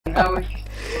How are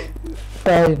you?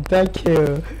 Fine, thank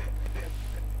you.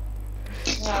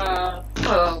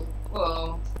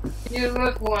 Oh, you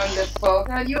look wonderful.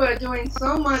 God, you are doing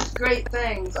so much great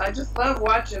things. I just love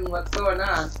watching what's going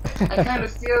on. I kind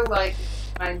of feel like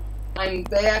I'm I'm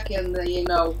back in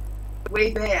the,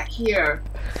 way back here.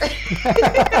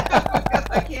 Because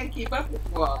I can't keep up with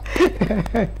you all.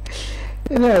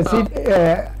 No, see,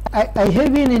 Oh, I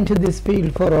have been into this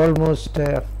field for almost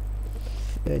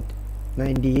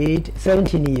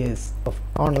 17 years of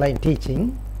online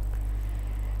teaching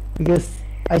because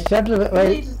I started you well,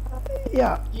 need to start,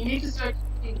 yeah. you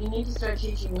need to start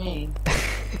teaching me.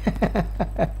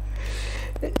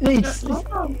 it's,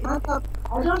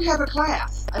 I don't have a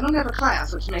class. I don't have a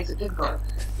class, which makes it difficult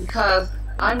because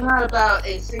I'm not about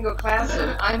a single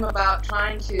classroom. I'm about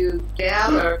trying to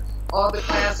gather all the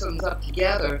classrooms up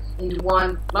together into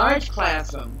one large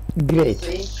classroom. great.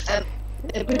 See,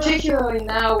 and particularly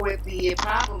now with the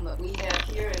problem that we have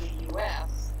here in the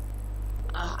U.S.,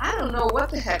 I don't know what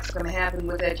the heck's going to happen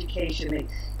with education.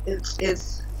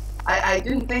 It's. I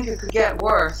didn't think it could get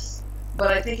worse, but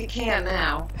I think it can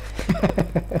now.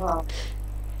 Uh,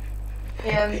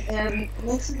 and it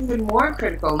makes it even more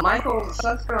critical. Michael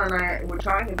Susker and I were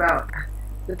talking about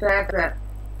the fact that,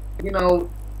 you know,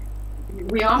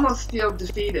 we almost feel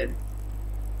defeated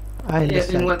I in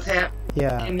understand. what's happening,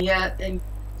 Yeah, and yet, and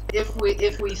if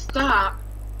we stop,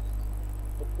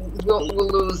 we'll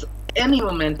lose any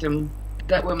momentum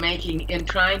that we're making in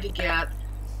trying to get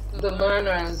the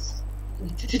learners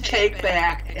to take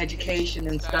back education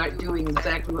and start doing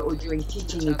exactly what we're doing,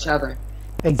 teaching each other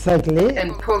exactly.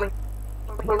 and pulling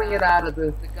it out of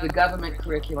the government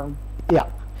curriculum. Yeah,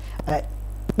 uh,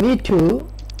 me too.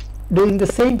 Doing the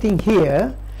same thing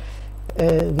here.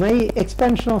 My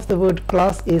expansion of the word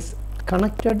class is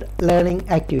connected learning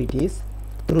activities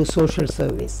through social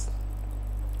service.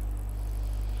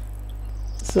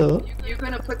 So, You're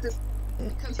going to put this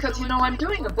because I'm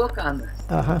doing a book on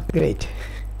this. great.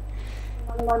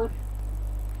 I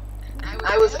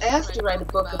was asked to write a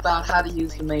book about how to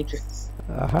use the matrix.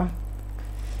 Uh-huh.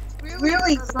 It's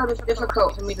really sort of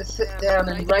difficult for me to sit down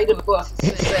and write a book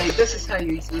to say this is how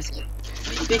you use it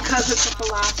because it's a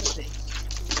philosophy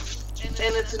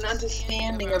and it's an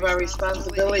understanding of our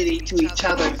responsibility to each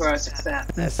other for our success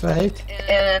That's right.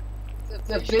 and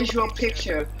the visual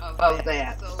picture of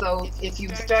that. So if you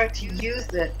start to use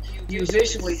it, you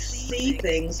visually see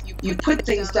things, you put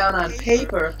things down on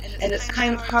paper, and it's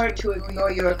kind of hard to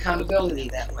ignore your accountability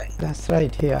that way. That's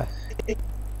right here.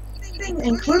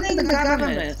 Including the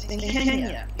government in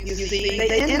Kenya. You see,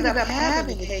 they ended up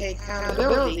having to take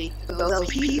accountability for those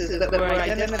pieces that were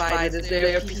identified as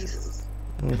their pieces.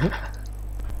 Mm-hmm.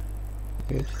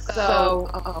 Good. So,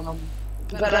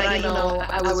 but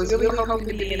I was really hoping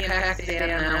to be in Pakistan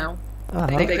now. Uh-huh.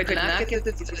 They could not get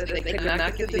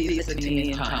the visa to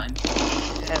me in time. And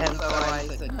so I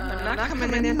said, I'm not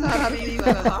coming in without a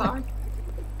visa. Sorry.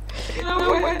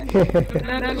 No way.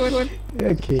 Not good.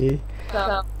 Okay.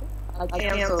 So I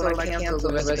canceled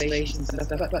the reservations and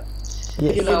stuff. But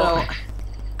Yes.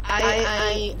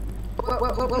 I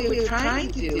what we're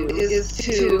trying to do is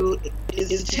to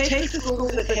take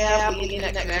schools that have the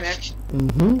internet connection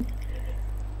Mm-hmm.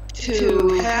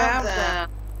 to have them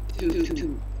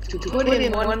to put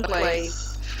in one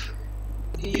place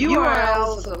the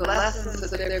URLs of the lessons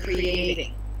that they're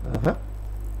creating, Uh-huh.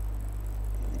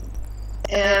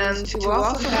 and to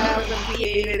also have them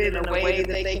created in a way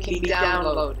that they can be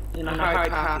downloaded in a hard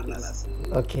copy lesson.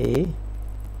 Okay.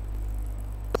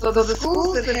 So the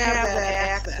schools that have that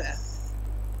access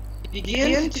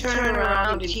begin to turn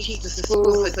around and teach the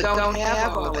schools that don't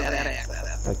have all that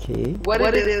access Okay. what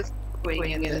it is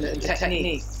doing and the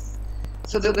techniques,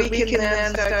 so that we can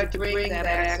then start to bring that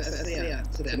access in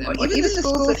to them. Even the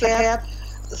schools that have,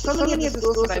 so many of the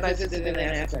schools that I visited in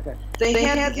Africa, they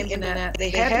had the internet, they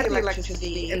had the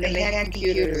electricity, and they had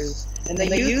computers, and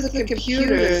they used the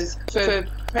computers for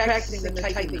practicing the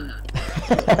typing.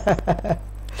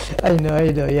 I know,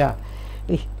 yeah.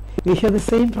 We have the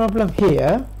same problem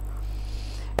here.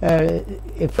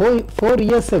 4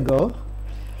 years ago,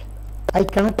 I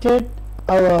connected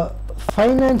our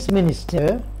finance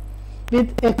minister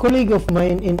with a colleague of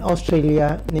mine in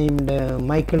Australia named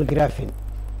Michael Graffin.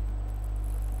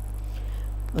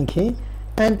 Okay,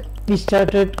 and we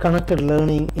started connected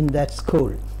learning in that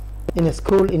school, in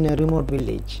a remote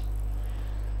village.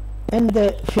 And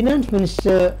the finance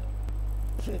minister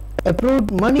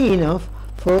approved money enough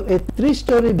for a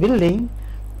 3-story building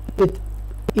with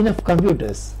enough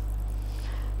computers.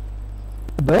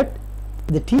 But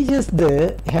the teachers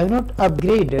there have not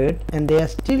upgraded and they are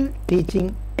still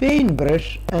teaching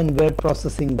paintbrush and word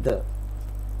processing there.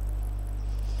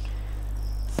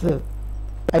 So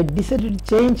I decided to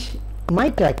change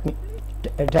my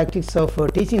tactics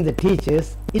of teaching the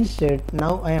teachers. Instead,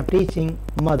 now I am teaching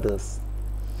mothers.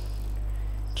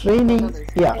 Training,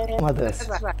 mothers.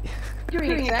 That's right.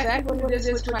 Doing exactly what it is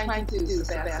we're trying to do,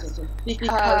 Sebastian.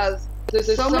 Because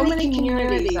there's so many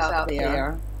communities out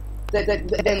there and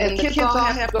the kids all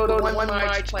have to go to one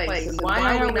large place. And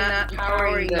why are we not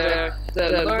empowering the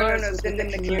learners within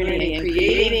the community and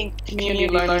creating community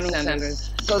learning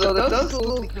centers so that those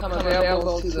schools become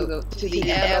available to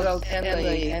the adults and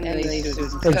the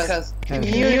students? Because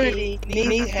community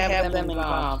needs to have them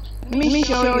involved. Let me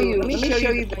show you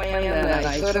the plan that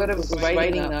I sort of was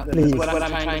writing up. This is what I'm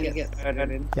trying to get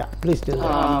started. Yeah, please do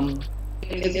that.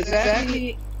 It's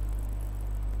actually,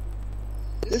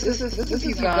 this is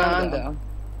Uganda.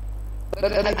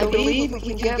 But I believe we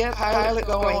can get pilot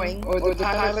going, or the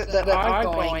pilots that are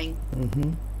going,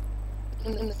 in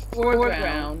the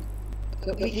foreground,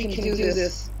 that we can do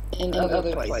this in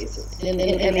other places, in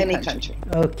any country.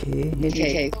 Okay.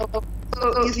 Okay.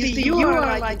 So you see, you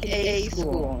are like a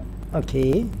school.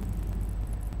 Okay.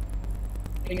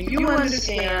 And you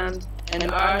understand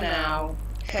and are now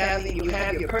you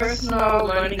have your personal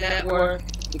learning network.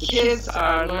 The kids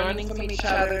are learning from each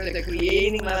other. They're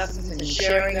creating lessons and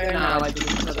sharing their knowledge with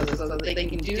each other so that they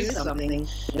can do something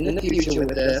in the future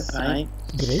with this, right?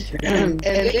 Great. And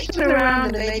they turn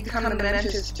around and they become the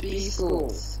mentors to these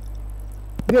schools.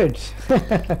 Good.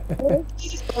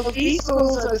 These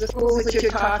schools are the schools that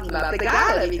you're talking about. They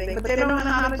got everything, but they don't know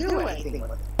how to do anything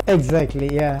with it. Exactly,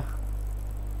 yeah.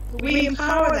 We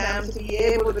empower them to be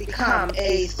able to become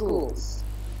A schools.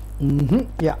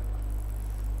 Yeah.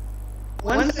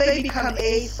 Once they become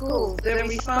A schools, their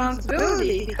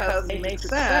responsibility, because it makes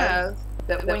sense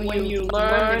that when you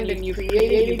learned and you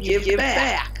created, you give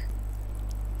back.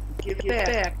 Give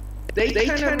back. They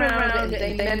turn around and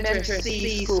they mentor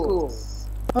C schools.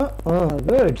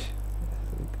 Good.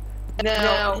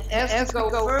 Now, as we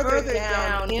go further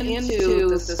down into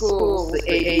the schools, the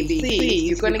ABC,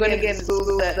 you're going to get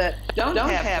schools that don't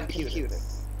have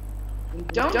computers,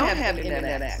 don't have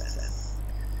internet access.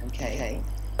 Okay.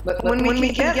 But when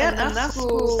we get enough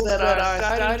schools that are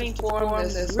starting to form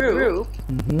this group,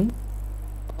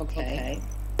 okay,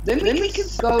 then we can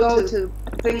go to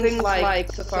things like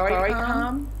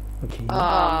Safaricom,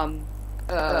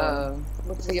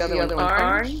 what's the other one?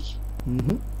 Orange.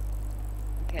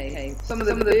 Okay, some of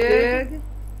the big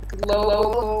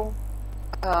global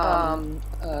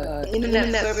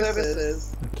internet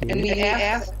services, and we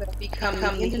ask them to become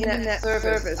the internet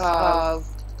service of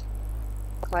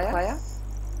class.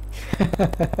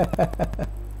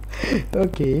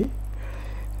 Okay.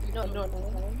 You don't know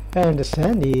I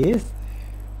understand, yes.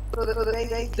 So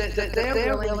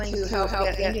they're willing to help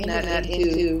get internet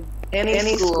into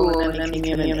any school in any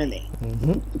community.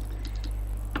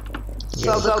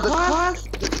 So the cost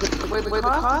is going to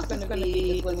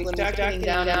be is when we start getting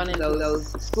down into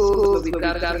those schools, we've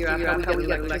got to figure out how we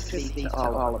get electricity to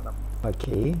all of them.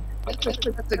 Okay. It's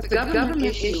a government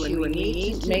issue, and we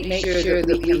need to make sure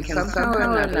that we can somehow or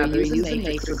another use a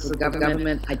matrix the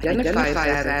government identifies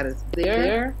that as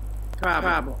their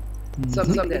problem.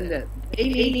 Something that they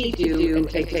need to do and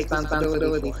take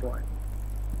responsibility for.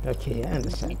 Okay, I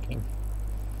understand.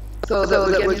 So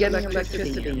that we're getting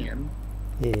electricity in.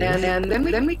 Yes. And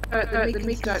then we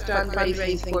start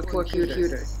fundraising for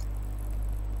computers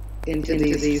into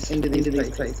these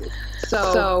places.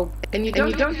 So and you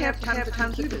don't have tons of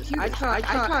computers. I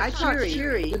taught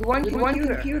Cheery with one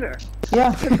computer.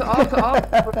 Yeah.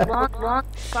 all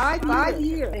 5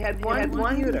 years. They had one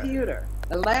computer.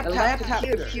 A laptop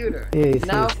computer. Yes,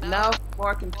 now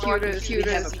more computers. We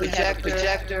have a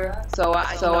projector. So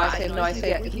I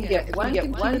say if you get one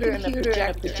computer and a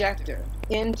projector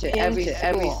into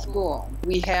every school,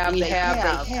 they have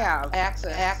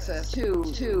access to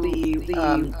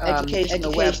the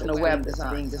educational web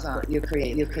design you're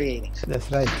creating.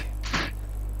 That's right.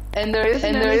 And there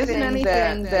isn't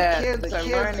anything that kids are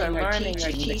learning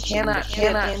or teaching that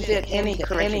cannot fit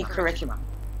any curriculum.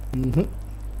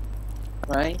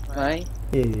 Right.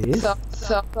 Yes.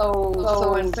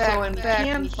 So in fact, we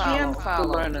can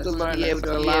follow the learners to be able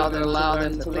to allow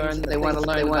them to learn. They want to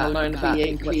learn about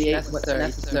and create what's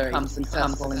necessary to become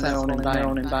successful in their own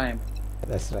environment.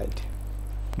 That's right.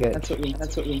 Good. That's what we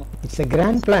want. It's a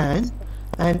grand plan,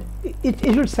 and it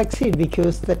should succeed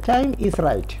because the time is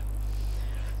right.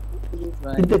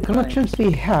 With the connections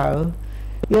we have,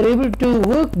 we are able to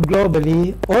work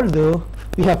globally, although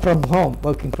we are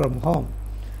working from home.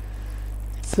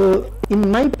 So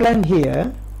in my plan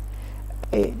here,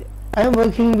 I am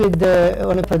working with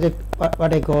on a project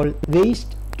what I call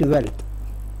waste to wealth.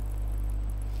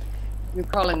 You're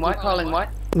calling what? Calling what?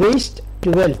 Waste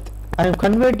to wealth. I am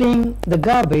converting the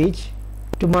garbage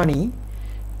to money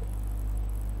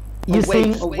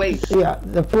using waste. Yeah,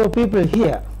 the poor people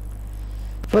here.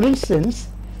 For instance,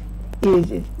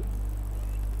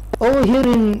 over here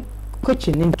in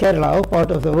Cochin, in Kerala, our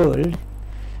part of the world,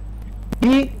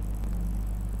 we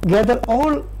gather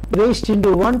all waste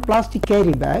into one plastic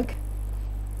carry bag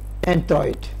and throw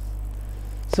it.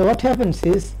 So what happens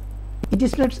is, it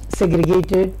is not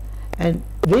segregated, and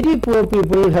very poor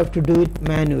people have to do it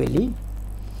manually.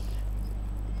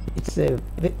 It's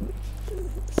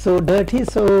so dirty,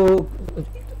 so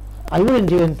I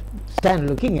wouldn't even stand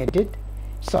looking at it.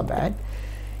 It's so bad.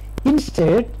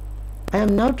 Instead, I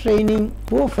am now training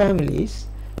poor families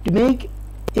to make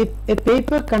a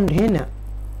paper container,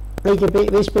 like a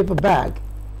waste paper bag,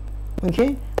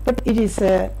 okay, but it is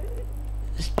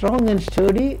strong and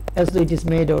sturdy as though it is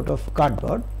made out of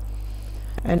cardboard,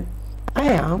 and I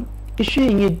am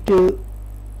issuing it to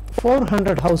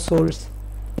 400 households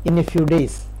in a few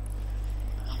days.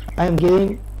 I am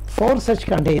giving 4 such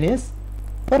containers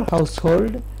per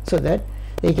household so that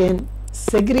they can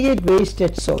segregate waste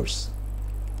at source: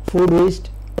 food waste,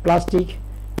 plastic,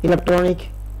 electronic,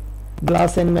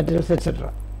 glass and metals,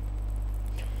 etc.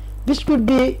 This could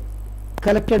be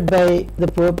collected by the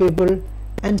poor people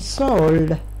and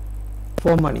sold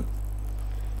for money.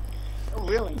 Oh,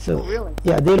 really? So, oh, really?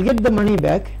 Yeah, they'll get the money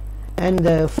back, and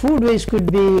the food waste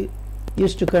could be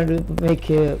used to kind of make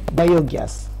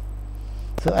biogas.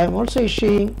 So I am also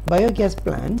issuing biogas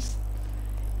plants.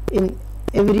 In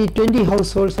every 20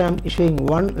 households I am issuing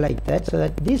one like that, so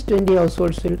that these 20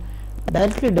 households will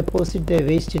directly deposit their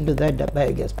waste into that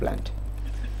biogas plant.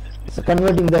 So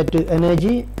converting that to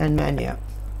energy and manure.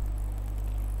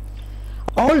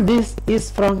 All this is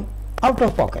from out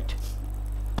of pocket.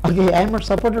 Okay, I am not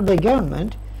supported by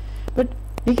government, but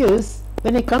because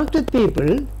when I connect with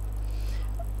people,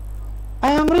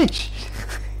 I am rich.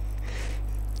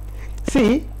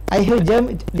 See, I have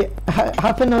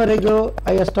half an hour ago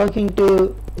I was talking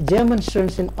to German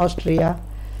students in Austria.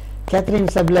 Catherine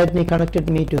Sablatny connected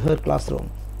me to her classroom.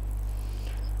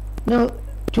 Now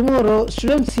tomorrow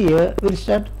students here will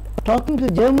start talking to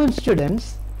German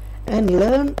students and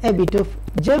learn a bit of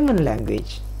German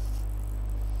language.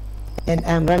 And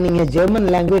I am running a German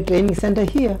language training center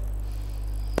here,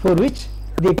 for which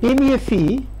they pay me a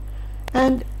fee,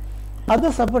 and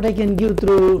other support I can give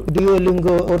through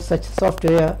Duolingo or such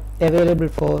software available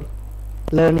for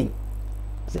learning,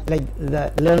 like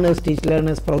the Learners Teach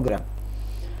Learners program.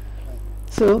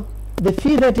 So the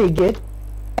fee that I get,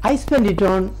 I spend it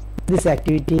on this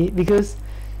activity, because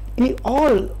we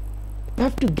all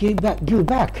have to give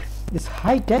back. It's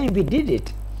high time we did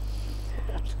it.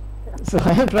 So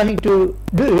I am trying to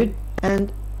do it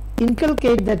and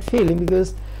inculcate that feeling,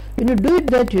 because when you do it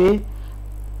that way,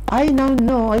 I now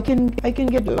know I can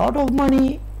get a lot of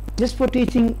money just for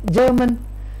teaching German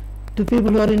to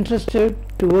people who are interested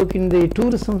to work in the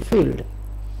tourism field.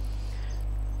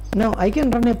 Now I can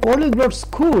run a polyglot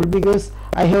school, because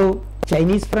I have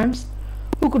Chinese friends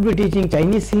who could be teaching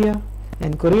Chinese here,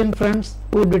 and Korean friends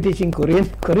who would be teaching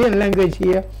Korean language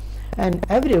here, and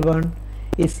everyone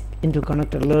is into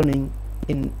connected learning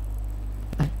with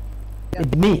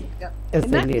me as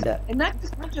the leader. And not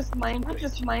just language,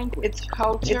 it's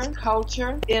culture.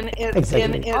 Exactly. It's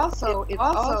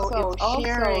also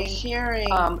sharing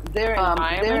their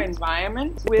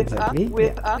environment with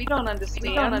Exactly. us. We don't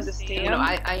understand. I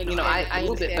a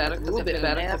little bit better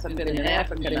because I've been in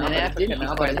Africa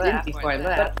now, but I didn't before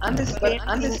that. But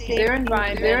understand their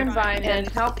environment and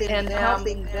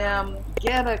helping them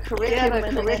get a curriculum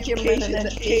and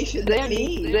education they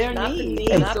need. Not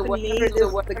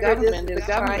the government is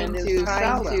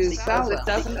trying to sell us,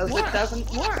 because it doesn't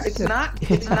work. It's not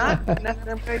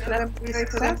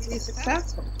necessarily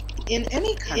successful in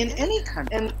any country.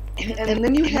 And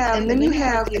then you have the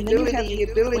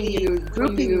ability to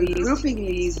grouping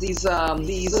these schools and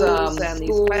these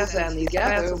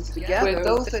classrooms together with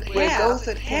those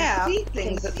that have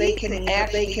things that they can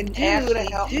do to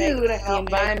help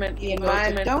the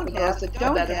environment don't have a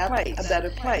better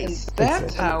place.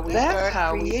 That's how we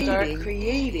start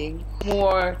creating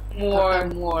more.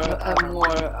 Oh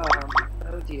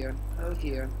dear.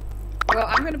 Well,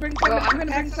 I'm going to bring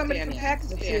somebody from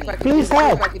Pakistan. Please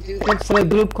have. Let's have a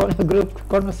group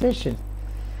conversation.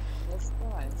 Let's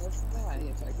try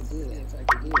if I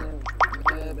can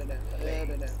do that.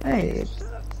 Hey,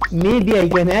 maybe I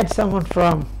can add someone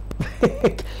from.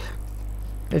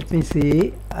 Let me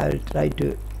see. I'll try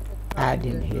to add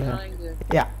in here.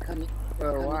 Yeah.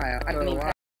 For a while.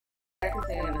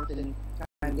 Pakistan has been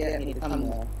trying to get me to come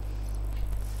there.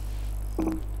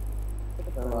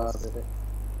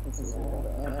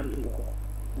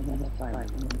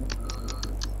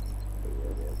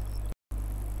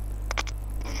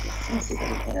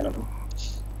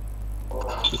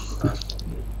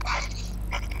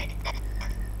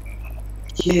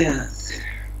 Yes.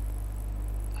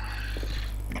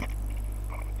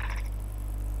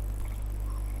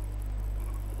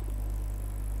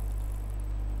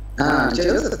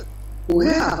 Joseph.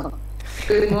 Well,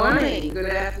 good morning, good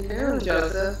afternoon,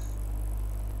 Joseph.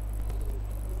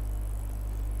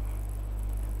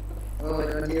 Oh, I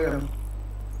don't hear him.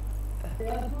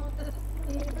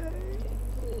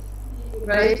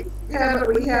 Right? We have a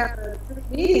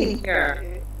meeting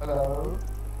here. Hello.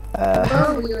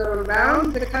 Hello, we are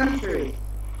around the country.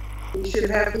 We should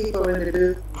have people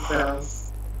introduce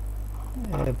themselves.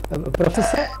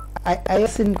 Professor, I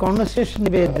was in conversation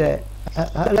with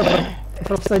hello,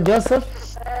 Professor Joseph.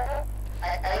 I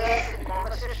was in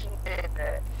conversation with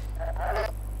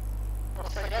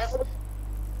Professor Joseph.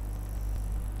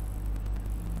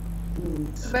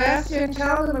 Sebastian,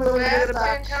 tell them a little bit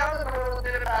about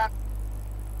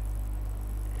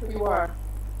who you are.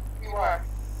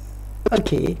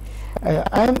 Okay, I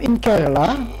am in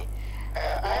Kerala.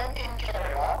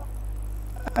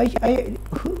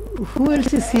 Who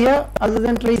else is here other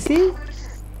than Tracy?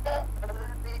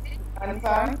 I'm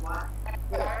sorry?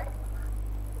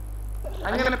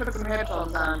 I'm going to put some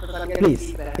headphones on because I'm getting Please,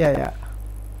 feedback. yeah.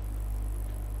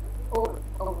 Oh.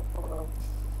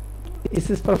 Is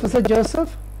this Professor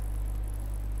Joseph?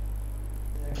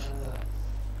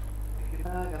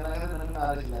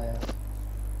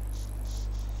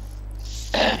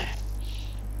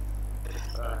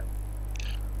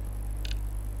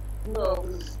 No.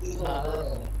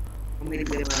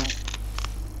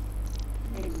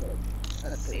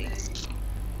 Let's see.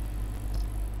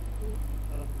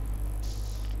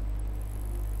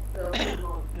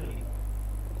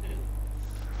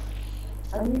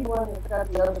 I need one that's got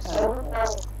the other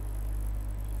side.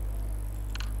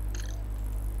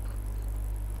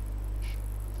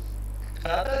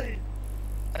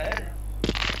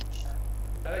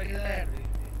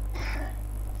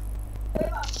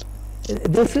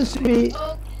 There seems to be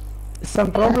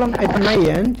some problem at my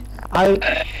end. I'll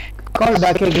call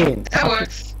back again. That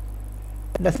works.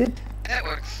 Does it? That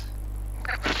works.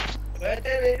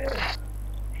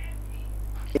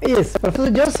 Yes,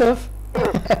 Professor Joseph.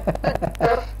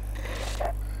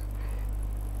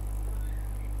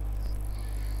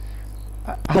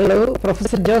 Hello,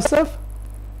 Professor Joseph.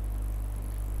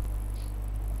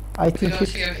 I think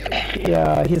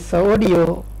his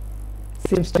audio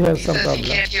seems to have some problem. He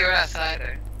can't hear us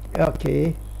either.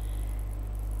 Okay.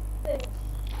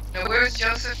 Now, where's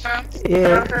Joseph from?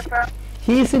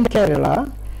 He is in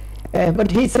Kerala,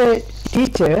 but he's a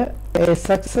teacher, a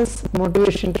success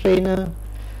motivation trainer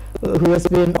who has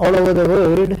been all over the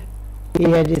world. He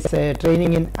had his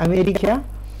training in America.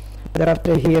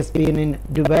 Thereafter, he has been in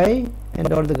Dubai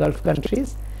and all the Gulf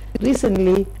countries.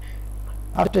 Recently,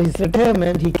 after his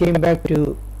retirement, he came back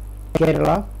to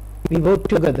Kerala. We worked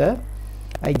together.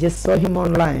 I just saw him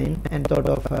online and thought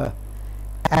of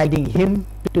adding him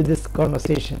to this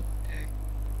conversation.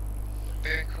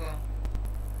 Very cool.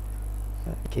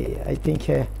 Okay, I think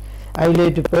I will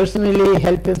have to personally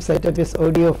help him set up his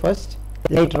audio first,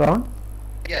 later on.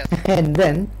 Yes. And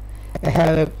then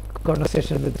have a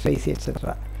conversation with Tracy,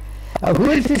 etc.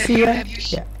 Who else is here? Have you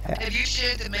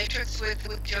shared the matrix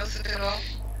with Joseph at all?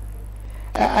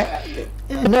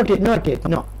 Not yet,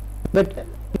 no. But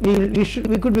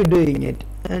we could be doing it.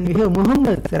 And we have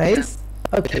Muhammad, right?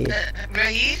 Okay.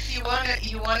 Raif,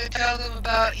 you want to tell them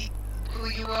about who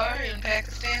you are in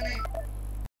Pakistani?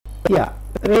 Yeah,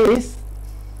 Raif.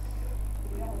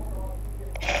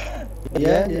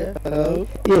 Yeah, hello.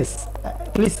 Yes,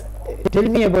 please tell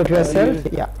me about yourself.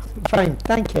 Yeah, fine,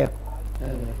 thank you.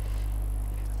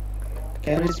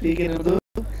 Can we speak in Urdu?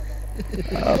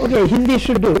 Okay, Hindi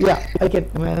should do. Yeah, okay.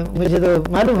 मुझे तो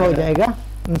मालूम हो जाएगा.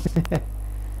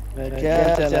 क्या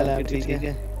हाल है आपके? ठीक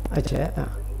है. अच्छा, हाँ.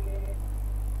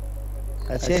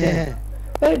 अच्छे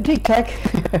हैं. ठीक ठाक.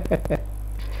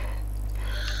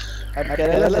 आप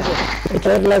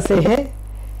केरला से है.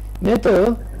 मैं तो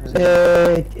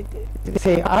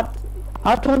say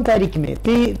 8th तारीख में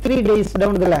 3 days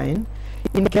down the line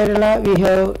in Kerala we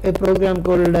have a program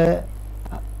called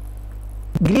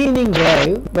greening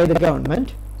drive by the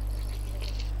government.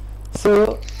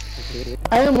 So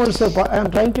I am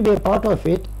trying to be a part of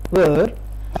it, where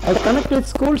I connect with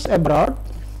schools abroad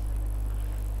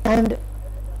and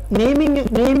naming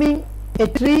a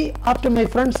tree after my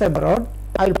friends abroad.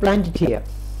 I'll plant it here.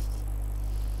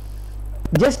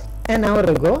 Just an hour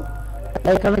ago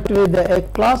I connect with a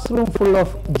classroom full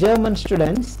of German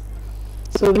students.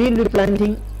 So we will be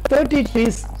planting 30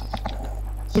 trees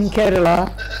in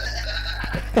Kerala,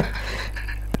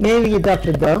 naming it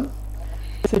after them.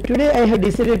 So today I have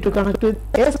decided to connect with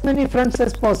as many friends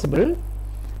as possible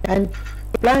and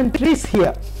plant trees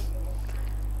here,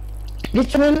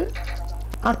 which will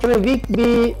after a week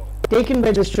be taken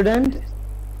by the student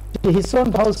to his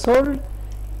own household.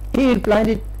 He will plant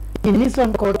it in his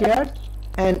own courtyard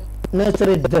and nurture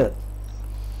it there.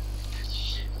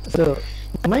 So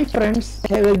my friends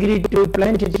have agreed to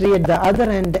plant a tree at the other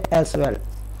end as well.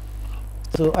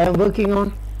 So I am working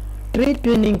on tree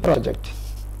twinning project.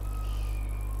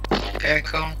 Very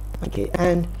cool. Okay,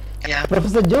 and Yeah.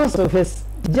 Professor Joseph has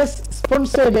just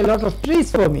sponsored a lot of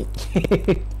trees for me.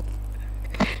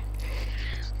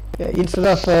 Instead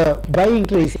of buying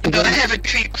trees. I have a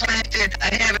tree planted.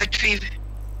 I have a tree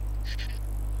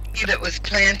that was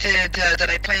planted, that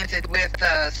I planted with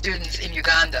students in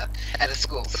Uganda at a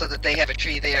school, so that they have a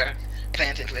tree there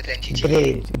planted with NGG.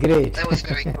 Great. That was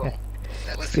very cool.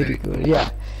 That was Very very cool. cool, yeah.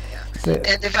 So,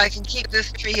 And if I can keep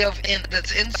this tree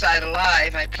that's inside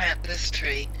alive, I plant this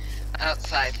tree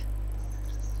outside.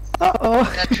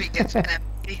 That tree gets planted.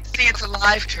 See, it's a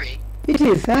live tree. it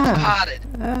is, It's potted.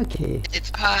 Okay.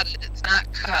 It's potted. It's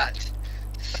not cut.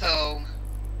 So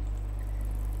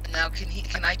now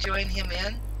can I join him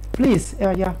in? Please,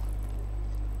 yeah.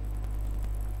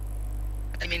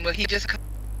 I mean, will he just come?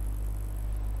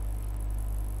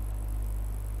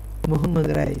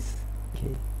 Muhammad Rais.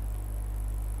 Okay.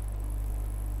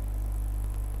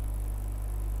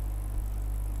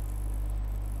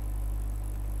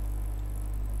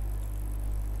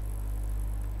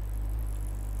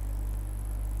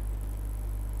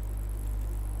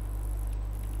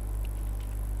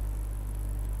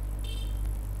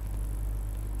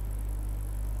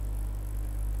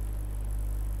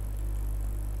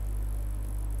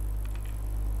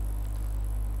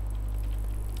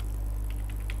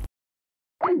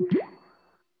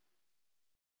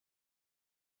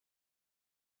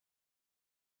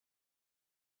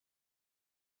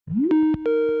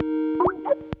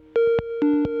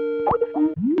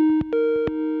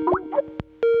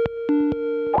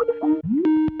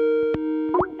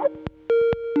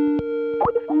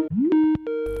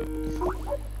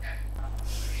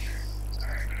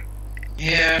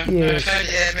 Yeah. Yes. I tried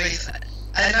to add race.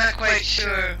 I'm not quite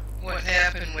sure what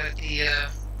happened with the.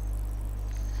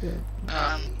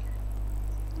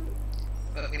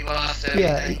 But we lost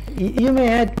everything. Yeah, you may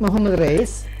add Muhammad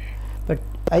Rais, but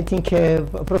I think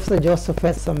Professor Joseph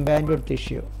has some bandwidth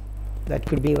issue. That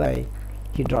could be why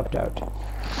he dropped out.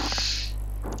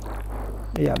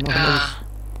 Yeah,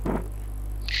 Muhammad.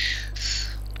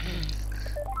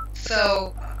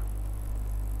 So,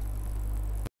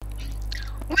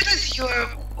 what is your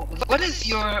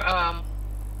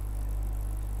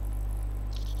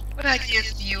what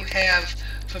ideas do you have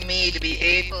for me to be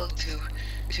able to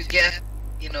get,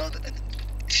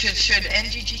 should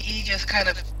NGGE just kind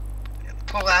of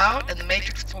pull out and the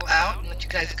matrix pull out and let you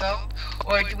guys go,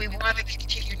 or do we want to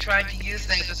continue trying to use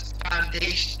that as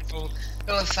a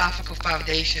philosophical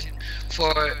foundation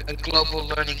for a global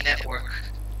learning network?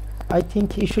 I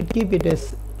think he should keep it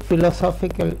as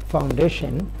philosophical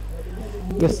foundation,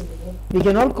 because we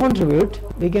can all contribute,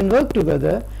 we can work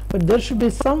together, but there should be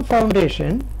some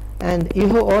foundation, and you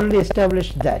have already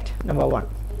established that, number one.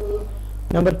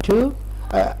 Number two,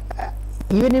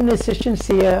 even in the sessions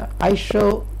here, I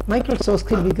show Michael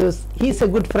Soskill because he's a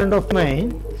good friend of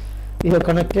mine. We have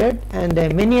connected, and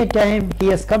many a time he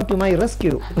has come to my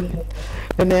rescue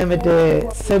when I am at a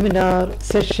seminar,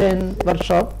 session,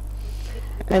 workshop,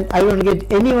 and I don't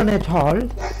get anyone at all.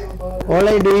 All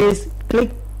I do is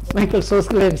click Michael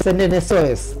Soskill and send an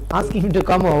SOS asking him to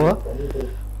come over.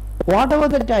 Whatever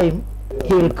the time,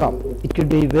 he will come. It could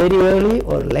be very early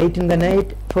or late in the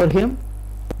night for him,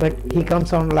 but he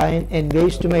comes online and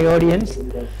waves to my audience,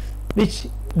 which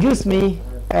gives me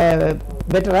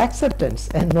better acceptance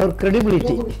and more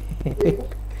credibility.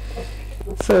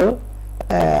 So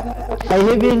I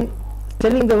have been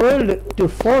telling the world to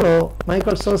follow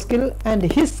Michael Soskill and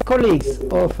his colleagues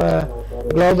of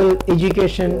Global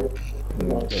Education,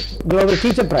 Global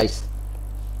Teacher Prize.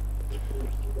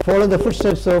 Follow the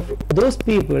footsteps of those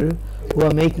people who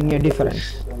are making a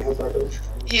difference. Michael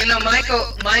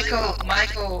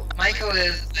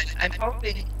is.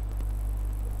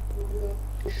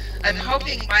 I'm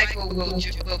hoping Michael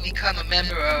will become a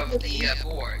member of the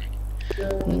board.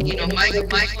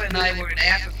 Michael and I were in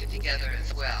Africa together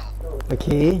as well.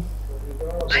 Okay.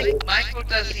 Michael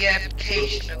does the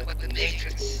application of what the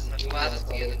matrix and the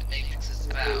philosophy of the matrix is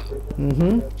about.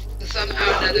 Mm-hmm.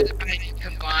 Somehow or another, trying to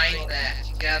combine that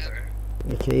together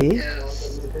Okay.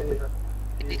 is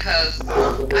because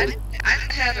I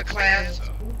don't have a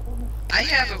classroom. I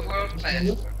have a world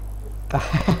classroom.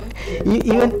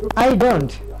 Even I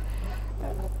don't.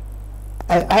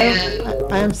 I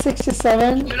am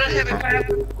 67. You don't have a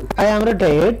classroom? I am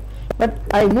retired, but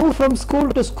I move from school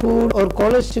to school or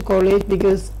college to college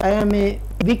because I am a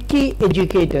wiki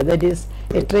educator, that is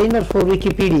a trainer for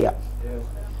Wikipedia.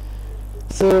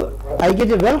 So I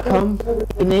get a welcome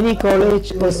in any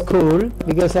college or school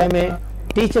because I am a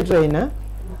teacher trainer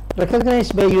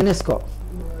recognized by UNESCO.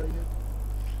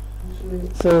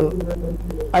 So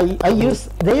I use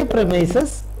their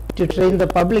premises to train the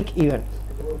public even.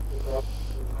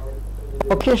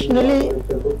 Occasionally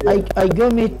I go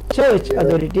meet church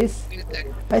authorities.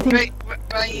 I think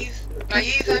Raiz,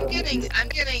 I'm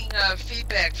getting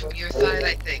feedback from your side,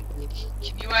 I think.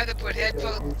 Can you either put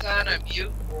headphones on or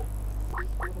mute?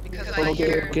 Because I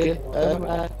hear... Okay.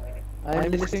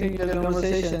 I'm listening to the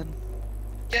conversation.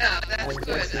 Yeah, that's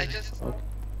good.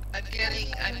 I'm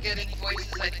getting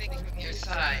voices, I think, from your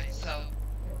side, so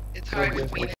it's hard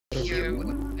for me to hear what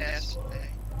the past say.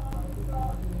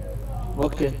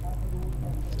 Okay.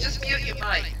 Just mute your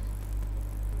mic.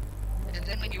 And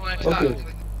then when you want to talk, Okay.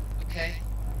 Okay?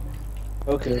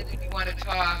 Okay. And then when you want to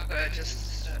talk,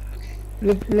 just... okay.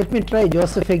 let me try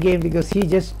Joseph again because he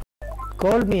just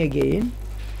called me again.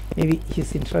 Maybe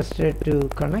he's interested to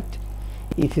connect.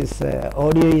 If his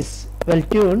audio is well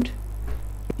tuned,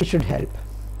 it should help.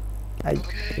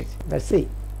 Okay. Let's see.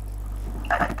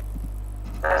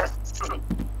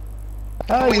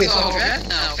 Oh, yes. he's all dressed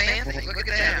now. Fancy. Look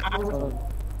at that.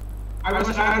 I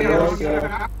was trying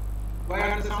to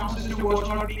where the sound system was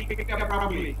not being picked up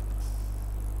properly.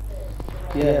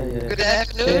 Yeah. Good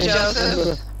afternoon,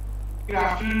 Joseph. Good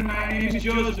afternoon, my name is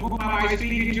Joseph. Whom am I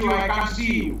speaking to? I can't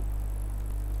see you.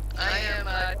 I am,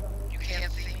 you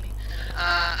can't see me.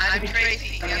 I'm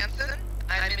Tracy Hanson.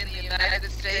 I'm in the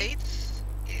United States,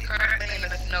 currently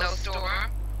in a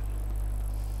snowstorm.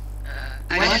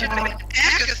 I should have been in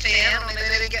Pakistan, only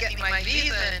they didn't get me my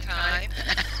visa in time.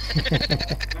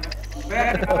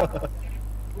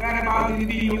 Where about in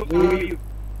the EU are you?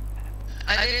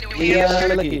 I'm in New We are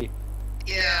Hampshire. lucky.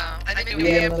 Yeah, I'm in New We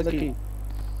are Hampshire. lucky.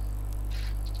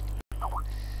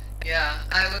 Yeah,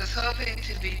 I was hoping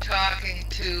to be talking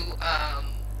to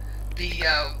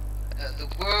the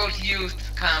World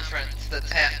Youth Conference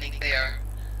that's happening there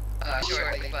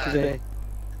shortly, but Today.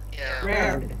 yeah.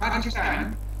 Where?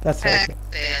 Pakistan. That's right.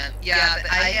 Pakistan. Yeah,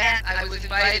 I was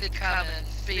invited to come and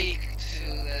speak to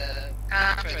the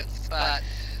conference, but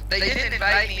they didn't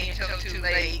invite me until too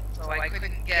late, so I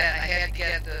had to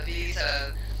get the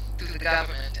visa through the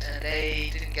government, and they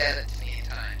didn't get it to me in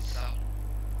time, so.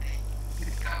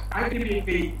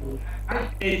 Ultimately,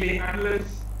 unless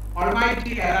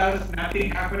Almighty allows,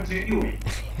 nothing happens anyway.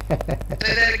 Say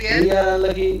that again? We are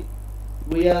lucky.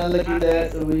 We are lucky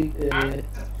that we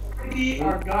Almighty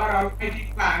or God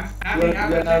Almighty plans, you nothing are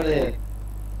happens not anyway. there.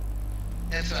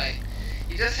 That's right.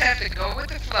 You just have to go with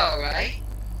the flow, right?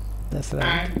 That's right.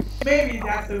 And maybe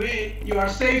that's the way you are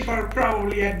safer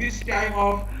probably at this time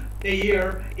of the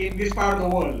year in this part of the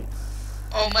world.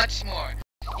 Oh, much more.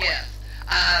 Yes.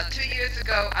 2 years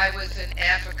ago, I was in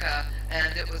Africa,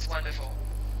 and it was wonderful.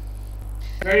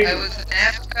 Very I good. was in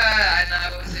Africa, and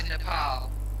I was in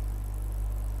Nepal.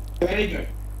 Very good.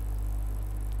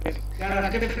 There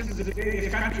are differences in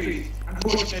various countries,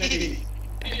 unfortunately.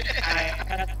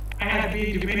 I have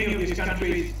been to many of these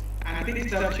countries, and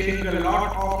things have changed a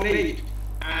lot of late.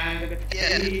 And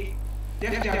we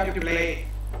just have to play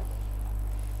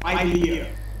by the ear.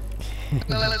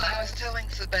 Well, as I was telling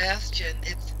Sebastian,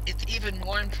 it's even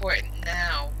more important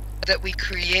now that we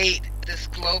create this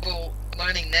global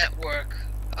learning network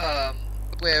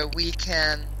where we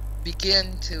can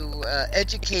begin to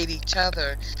educate each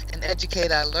other and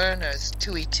educate our learners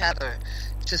to each other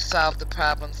to solve the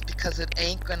problems, because it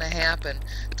ain't going to happen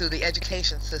through the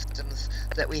education systems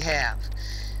that we have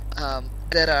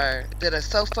that are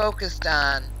so focused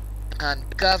on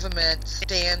government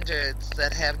standards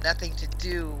that have nothing to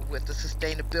do with the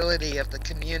sustainability of the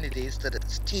communities that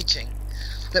it's teaching,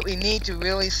 that we need to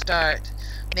really start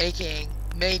making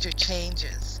major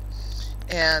changes.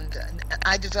 And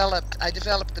I developed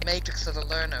the matrix of the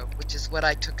learner, which is what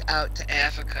I took out to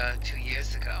Africa 2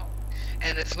 years ago.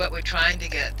 And it's what we're trying to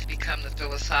get to become the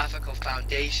philosophical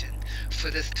foundation for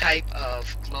this type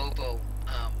of global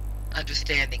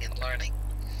understanding and learning.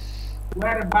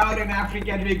 Where about in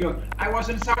Africa did we go? I was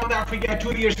in South Africa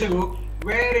 2 years ago.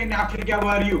 Where in Africa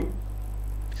were you?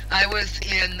 I was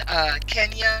in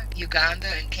Kenya, Uganda,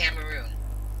 and Cameroon.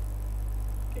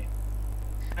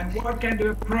 And what kind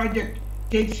of project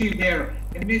takes you there?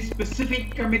 Any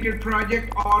specific committed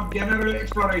project or general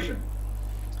exploration?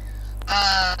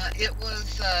 It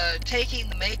was taking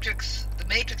the matrix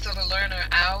of a learner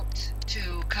out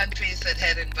to countries that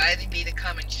had invited me to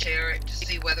come and share it to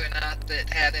see whether or not that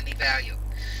had any value.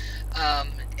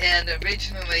 And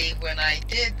originally, when I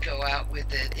did go out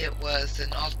with it, it was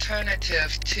an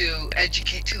alternative to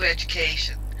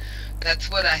education. That's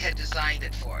what I had designed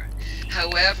it for.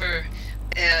 However,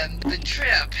 the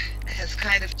trip has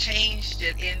kind of changed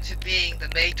it into being the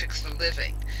matrix for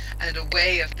living and a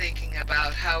way of thinking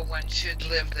about how one should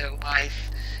live their life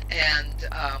and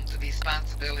the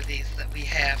responsibilities that we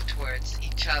have towards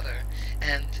each other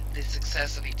and the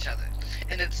success of each other.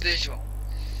 And it's visual.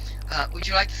 Would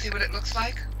you like to see what it looks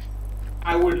like?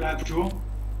 I would love to.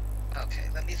 Okay,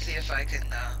 let me see if I can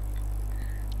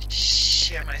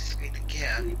share my screen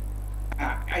again.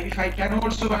 If I can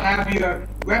also have your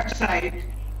website,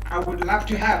 I would love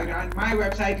to have it. And my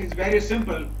website is very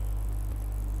simple.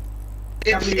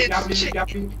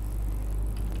 www.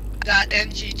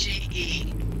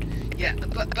 .ngge. Yeah,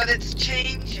 but it's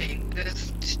changing.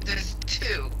 There's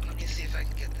two. Let me see if I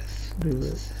can get this.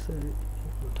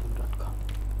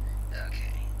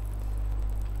 Okay.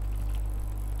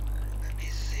 Let me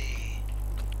see.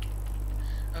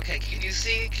 Okay, can you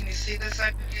see this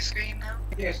on your screen now?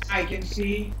 Yes, I can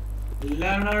see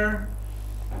learner,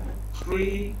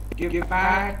 free, give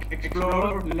back,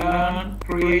 explore, learn,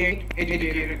 create,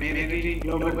 educate, community,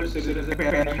 global citizen,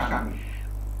 parent, family.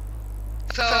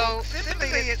 So simply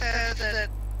it says that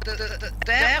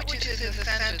that which is in the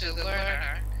center of the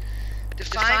learner,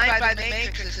 defined by the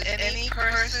matrix as any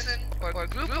person or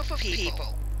group of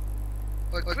people,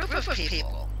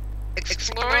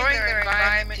 exploring their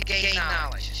environment to gain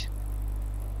knowledge.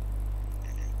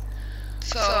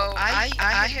 So I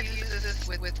have used this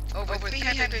with over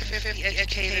 350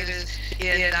 educators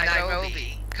in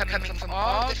Nairobi, coming from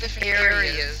all the different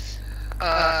areas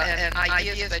and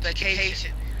ideas of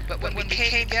education. But when we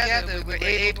came together, we were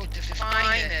able to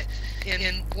define it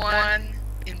in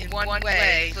one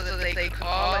way so that they could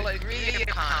all agree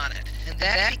upon it. And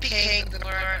that became the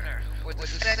learner, or the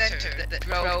center that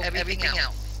drove everything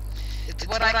else. It's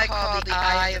what I call the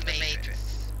eye of the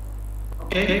matrix.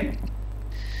 Okay.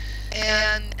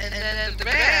 And then the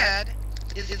red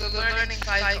is the learning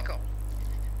cycle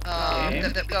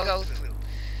that we go through.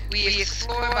 We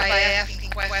explore by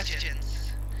asking questions.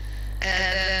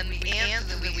 And then we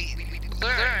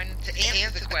learn to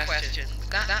answer the questions,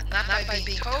 not by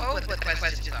being told what the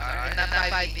questions are, and not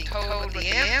by being told what the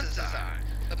answers are,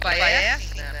 but by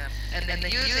asking them, and then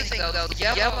using those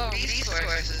yellow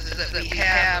resources that we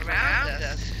have around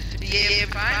us to be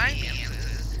able to find the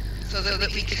answers, so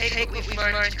that we can take what we've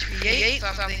learned to create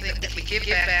something that we give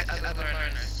back to other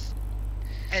learners.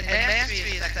 And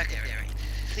mastery is secondary.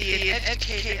 See, in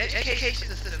education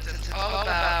systems, it's all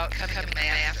about becoming a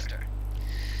master.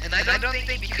 And I don't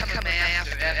think you become a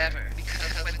master ever,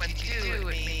 because when you do,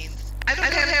 it means, I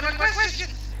don't have any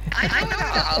questions. I know it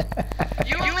all.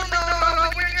 You will know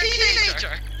when you're a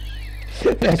teenager.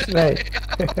 That's right.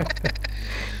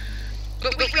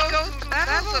 But we go through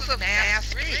levels of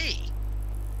mastery.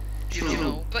 You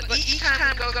know, but each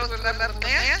time we go through a level of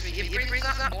mastery, it brings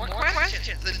up more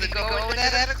questions as we go into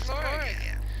that exploring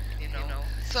again. You know,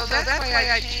 so that's why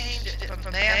I changed it from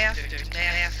master to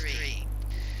mastery.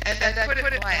 And I put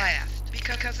it last,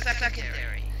 because it's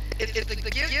secondary. It's the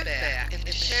give back and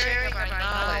the sharing of our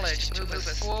knowledge to move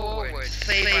us forward,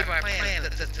 save our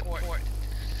planet that's important.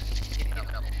 You know.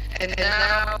 And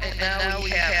now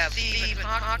we have Stephen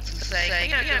Hawking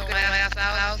saying, we're going to last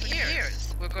 1,000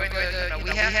 years. We're going to, we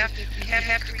have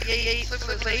to create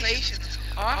civilizations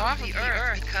off of the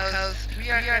earth because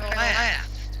we are going to last.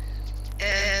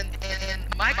 And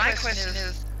my question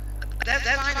is, that's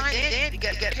fine and dandy to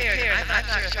get paired. I'm not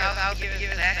sure how to give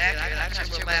it accurate. I'm not sure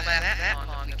we'll last that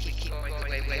long and keep going the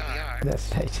way we are. That's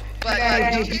right. But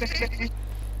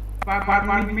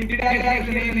Pardon me, did I have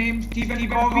the name Stephen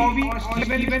Covey or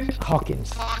Stephen?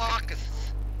 Hawkins. Hawkins.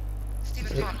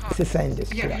 Stephen Hawkins. He's a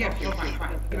scientist. Yeah,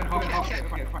 fine. Stephen Hawkins,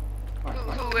 fine.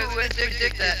 Who has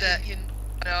predicted that,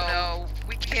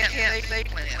 we can't save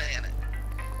planet.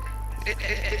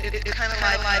 It's kind of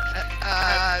like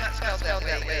spelled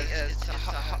that way.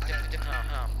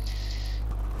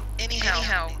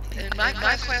 Anyhow, my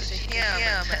question to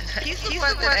him, he's the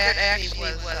one that actually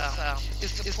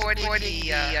is supporting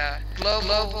the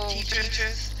global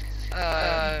teachers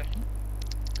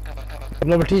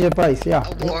Global Teacher Prize, yeah.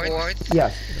 awards.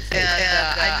 Yes. And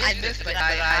I missed it.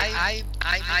 I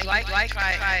like to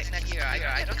try it next year.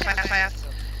 I don't have a class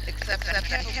except I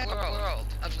have a world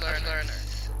of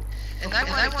learners. And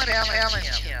I want to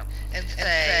challenge him and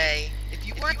say, if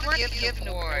you want to give an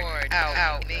award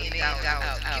out, give it out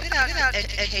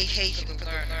to educational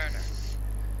learners.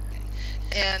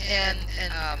 And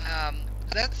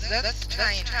let's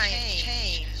try and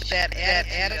change that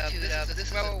attitude of this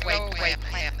throwaway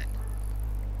planet.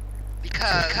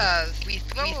 Because we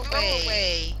throw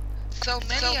away so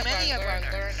many of our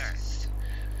learners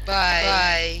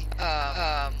by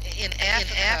in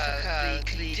Africa, the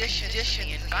conditions, the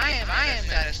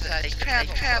environment that they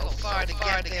travel far to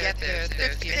get their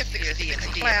certificate in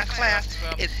class.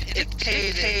 It's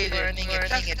dictated learning.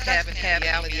 It doesn't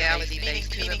have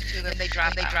reality-based meaning to them. They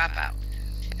drop out.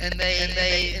 And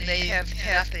they have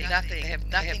nothing. They have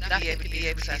nothing to be able to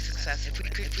be successful.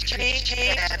 If we change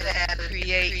that,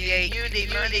 create unity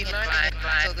learning environment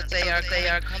so that they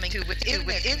are coming to within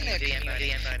their community and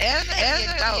learning. As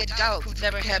an adult who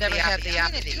never had the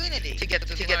opportunity to get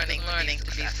the learning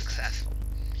to be successcul.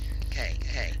 Okay.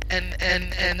 And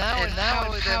now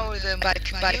empower them by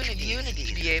community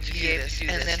to be able to do this,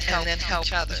 and then help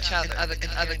each other in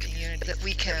other communities that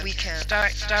we can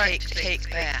start to take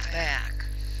back.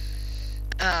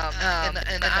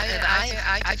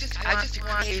 I just want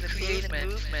to create a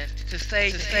movement to say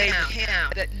to him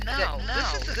that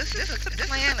this is the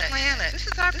planet. This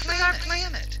is our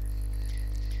planet.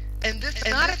 And this is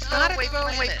not a throwaway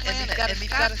planet. And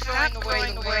we've got to stop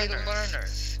throwing away the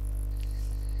learners.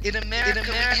 In America,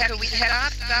 we have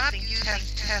to stop using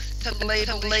tests to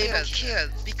label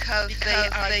kids because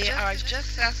they are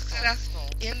just successful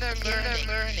in their learning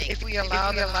if we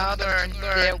allow them to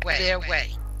learn their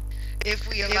way. If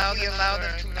we allow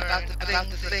them to learn about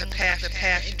the things that they're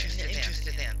passionate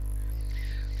interested in.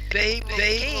 They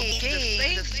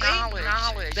gain the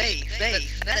knowledge base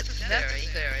that's necessary,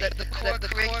 that the core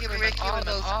curriculum and all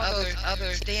those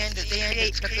other standards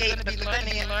create, but they're going to be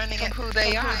learning from who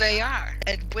they are,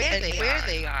 and where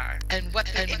they are, and what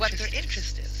their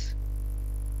interest is,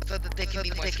 so that they can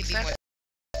be more successful.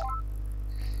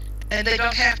 And they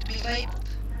don't have to be labeled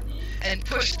and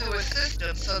push through a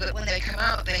system so that when they come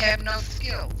out, they have no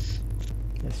skills.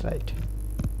 That's right.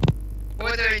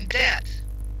 Or they're in debt.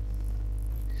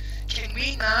 Can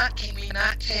we not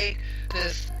take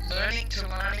this learning to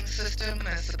learning system,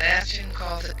 as Sebastian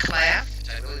calls it, class, which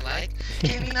I really like,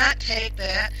 can we not take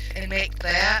that and make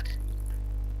that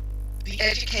the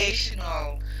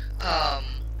educational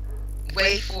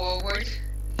way forward?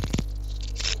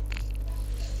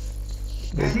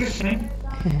 I'm listening.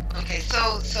 Okay,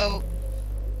 so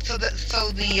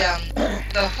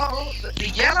the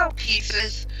yellow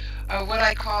pieces are what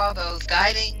I call those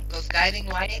guiding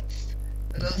lights,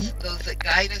 those that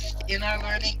guide us in our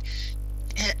learning.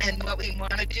 And what we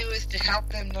want to do is to help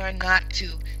them learn not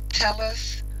to tell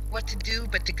us what to do,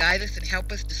 but to guide us and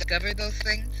help us discover those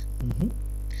things. Mm-hmm.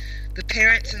 The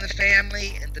parents and the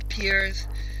family and the peers,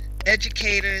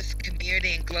 educators,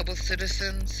 community, and global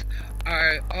citizens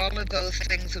are all of those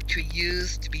things which we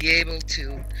use to be able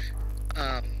to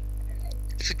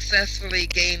successfully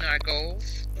gain our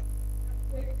goals.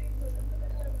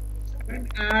 When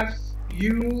are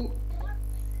you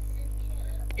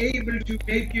able to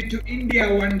make it to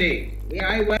India one day?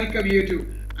 I welcome you to.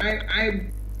 I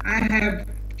have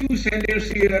two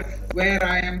centers here where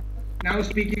I am now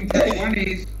speaking from. One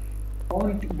is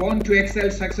Born to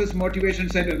Excel Success Motivation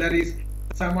Center. That is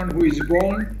someone who is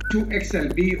born to excel.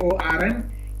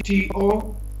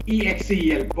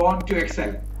 BORNTOEXCEL. Born to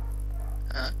excel.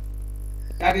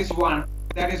 That is one.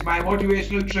 That is my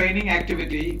motivational training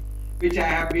activity, which I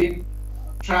have been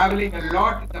traveling a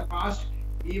lot in the past.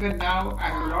 Even now, I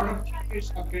have a lot of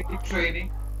teachers upgrading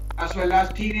training, as well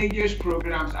as teenagers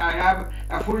programs. I have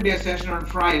a full day session on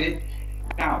Friday.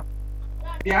 Now,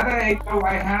 the other area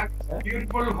I have a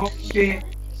beautiful homestay.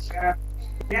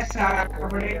 Yes, are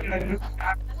accommodated and looked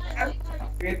after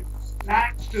with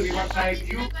lands to riverside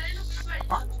view.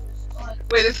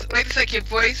 Wait a second, your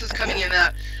voice is coming in and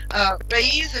out.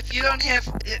 Raiz, if you don't have,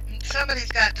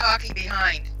 somebody's got talking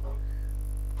behind,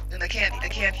 and I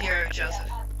can't hear Joseph.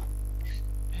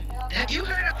 Have you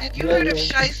heard of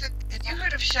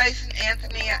Shaisen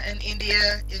Anthony in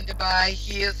India, in Dubai?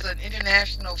 He is an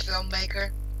international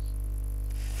filmmaker.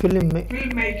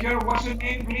 Filmmaker, what's your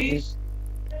name, please?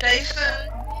 Tyson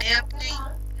Anthony.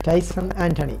 Shaisen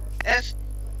Anthony.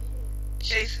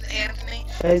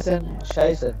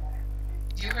 Shaisen.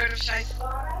 You heard of Shaisen?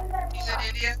 He's in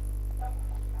India.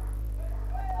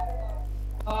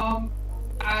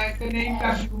 The name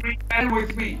doesn't ring well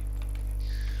with me.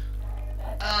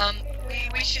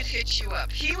 We should hit you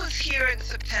up. He was here in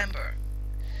September,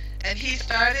 And he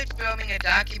started filming a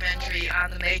documentary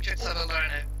on the matrix of a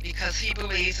learner because he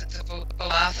believes it's a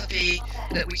philosophy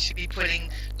that we should be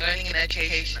putting learning and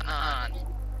education on.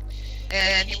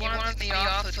 And he wanted me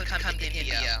also to come to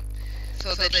India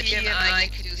so that he and I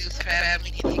could do some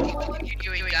traveling and he could continue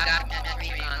doing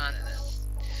documentary on this.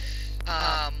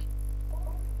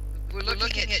 We're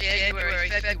looking at January,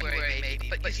 February maybe,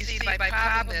 but you see, my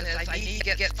problem is I need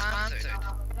to get sponsored.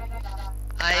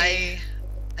 I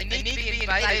need to be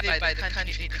invited by the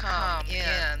country to come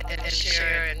in and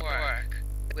share and work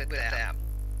with them.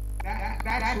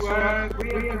 That's where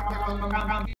real problem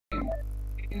comes in.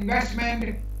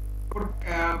 Investment for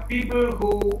people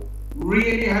who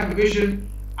really have vision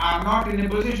are not in a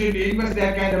position to invest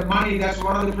that kind of money. That's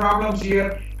one of the problems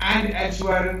here and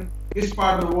elsewhere in this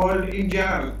part of the world in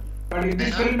general. But if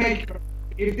this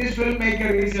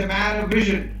filmmaker is a man of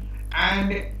vision,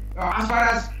 and as far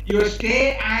as your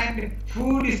stay and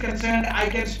food is concerned, I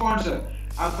can sponsor.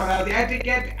 As far as the air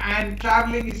ticket and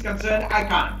traveling is concerned, I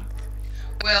can't.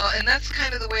 Well, and that's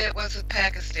kind of the way it was with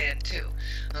Pakistan too.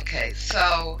 Okay,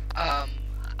 so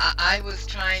I was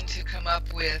trying to come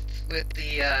up with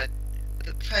the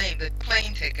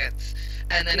plane tickets,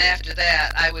 and then after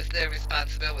that, I was their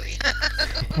responsibility.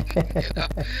 You know?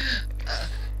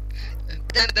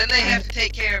 Then they have to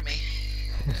take care of me.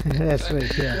 That's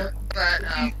right, yeah. But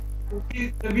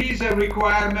the visa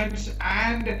requirements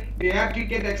and the air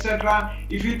ticket, etc.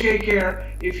 If you take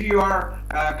care, if you are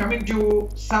coming to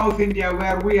South India,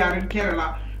 where we are in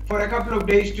Kerala, for a couple of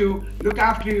days to look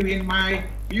after you in my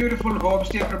beautiful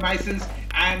homestay premises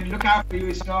and look after you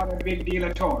is not a big deal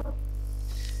at all.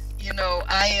 you know,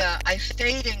 I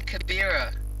stayed in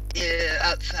Kibera,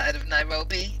 outside of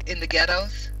Nairobi, in the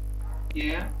ghettos.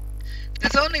 Yeah.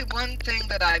 There's only one thing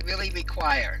that I really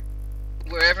require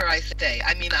wherever I stay.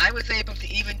 I mean, I was able to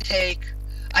even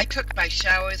I took my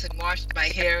showers and washed my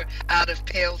hair out of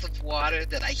pails of water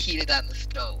that I heated on the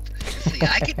stove. You see,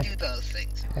 I can do those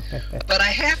things. But I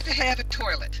have to have a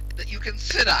toilet that you can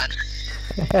sit on.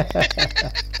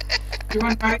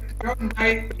 Don't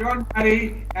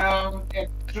worry.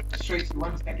 Tracy,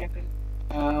 1 second.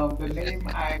 The name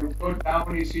I wrote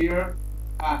down is here.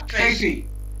 Tracy.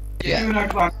 Yeah. Do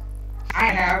not worry. I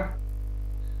have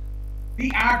the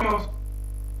art of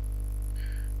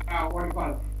what do you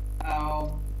call it?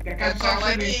 The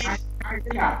construction is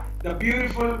the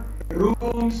beautiful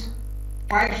rooms,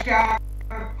 5-star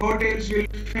hotels will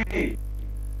fail.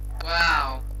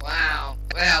 Wow.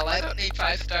 Well, I don't need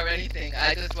 5-star anything.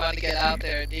 I just want to get out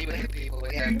there and meet with the people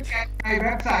again. Look at my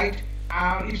website.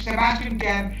 If Sebastian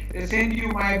can send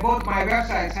you both my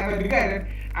websites, have a look at it.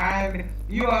 And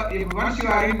once you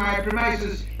are in my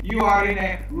premises, you are in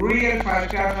a real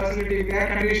 5-star facility with air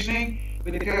conditioning,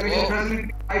 with the television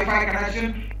facility, Wi-Fi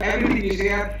connection, everything is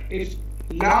here. It's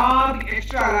large,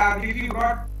 extra large. If you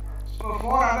brought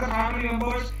 4 other family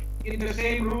members in the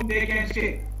same room, they can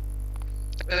stay.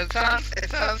 It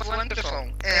sounds wonderful,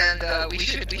 and we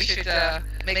should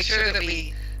make sure that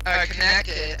we are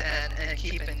connected and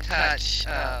keep in touch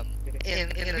in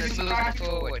this moving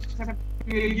forward.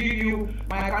 We'll give you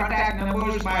my contact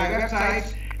numbers, my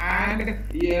websites, and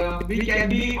we can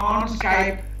be on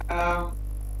Skype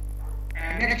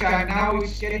next time. Now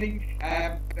it's getting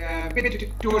a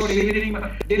bit towards the evening,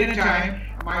 dinner time.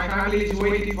 My family is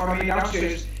waiting for me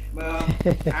downstairs.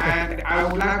 And I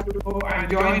would like to go and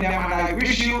join them, and I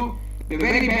wish you the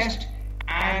very best.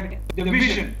 And the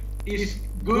vision is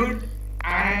good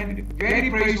and very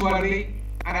praiseworthy,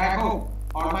 and I hope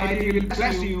Almighty will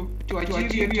bless you to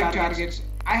achieve your targets.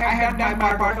 I have done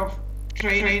my part of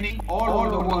training all over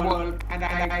the world, and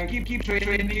I keep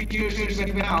training teachers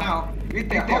even now with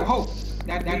the hope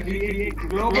that we create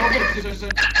global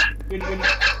citizens who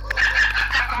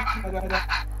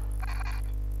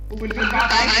will come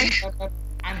back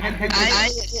and help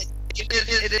us.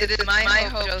 It is my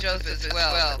hope, Joseph, as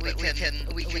well. We can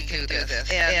do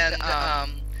this. And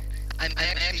I'm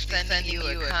actually sending you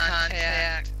a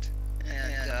contact.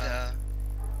 And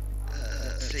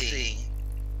let's see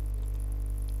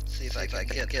if I can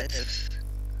get this.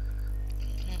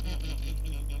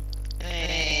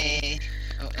 Hey.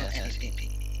 Oh,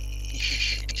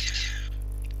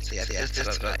 see,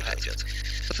 that's what I just.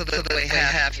 So that we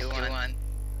have you on.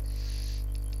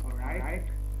 All right.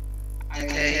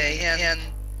 Okay,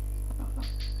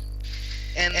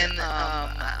 and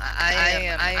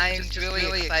I am just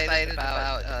really excited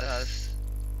about us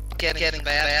getting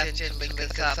back to link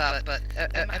this up. But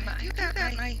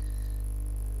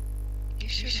you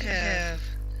should have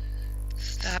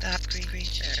stopped screen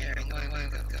sharing.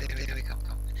 There we go.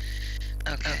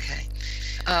 Okay.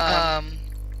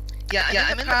 Yeah,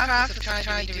 I'm in the process of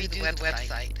trying to redo the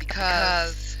website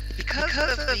because because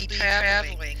of the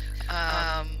traveling,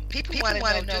 people want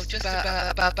to know just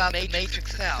about the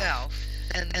matrix itself,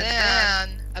 and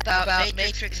then about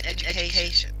matrix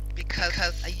education, because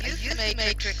I use the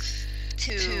matrix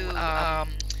to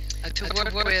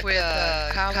work with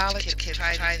college kids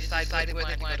trying to decide whether they want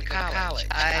to go to college.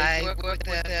 I work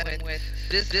with them with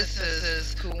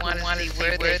businesses who want to see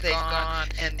where they've gone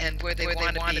and where they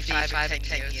want to be 5 or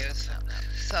 10 years from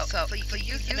now. So you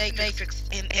use the matrix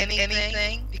in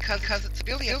anything because it's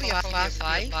really a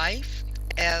philosophy of life,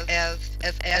 as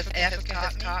Africa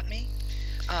has taught me.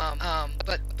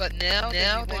 But now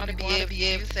that you want to be able to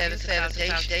use that as a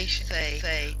foundation,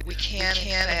 say we can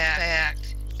in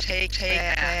fact take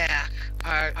back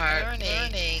our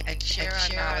learning and share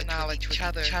our knowledge with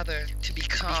each other to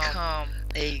become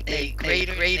a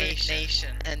greater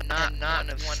nation and not one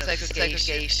of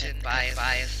segregation and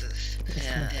biases.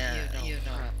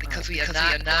 Because we are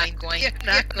not going to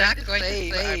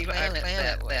save our planet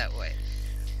that way.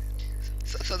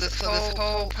 So this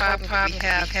whole problem we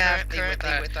have currently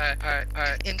with our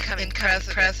incoming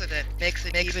president makes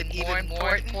it even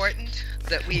more important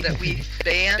that we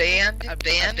band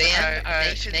our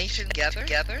nation together.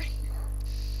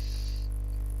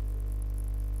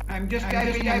 I'm just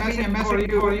typing a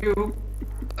message for you.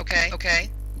 Okay.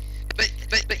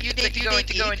 But you need to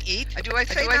go and eat. Do I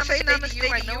say namaste to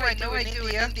you? I know I do in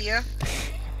India.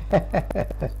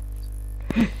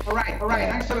 All right.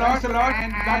 Thanks a lot,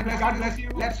 and God bless you.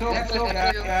 Let's hope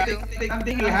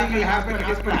something will happen with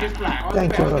his plan.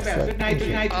 Thank you, Professor. Good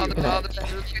night. All the night.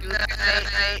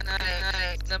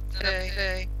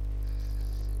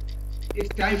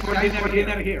 It's time for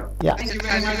dinner here. Yeah. Thank you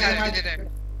very much.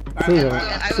 See you. I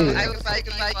would like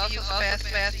to invite you fast.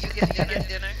 You get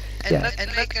dinner. And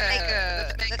make a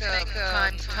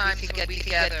time to get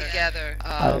together.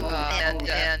 And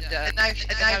I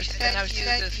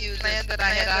sent you the plan that I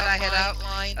had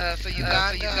outlined for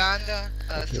Uganda.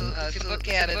 So you can look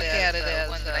at it as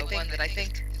one that I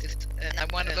think is. And I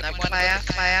want to look at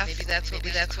class. Maybe that's what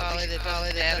we call it.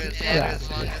 As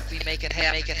long as we make it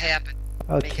happen.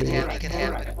 Okay. Make it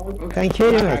happen. Thank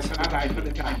you very much. Bye for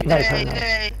the time.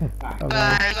 Bye.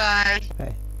 Bye.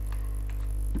 Bye.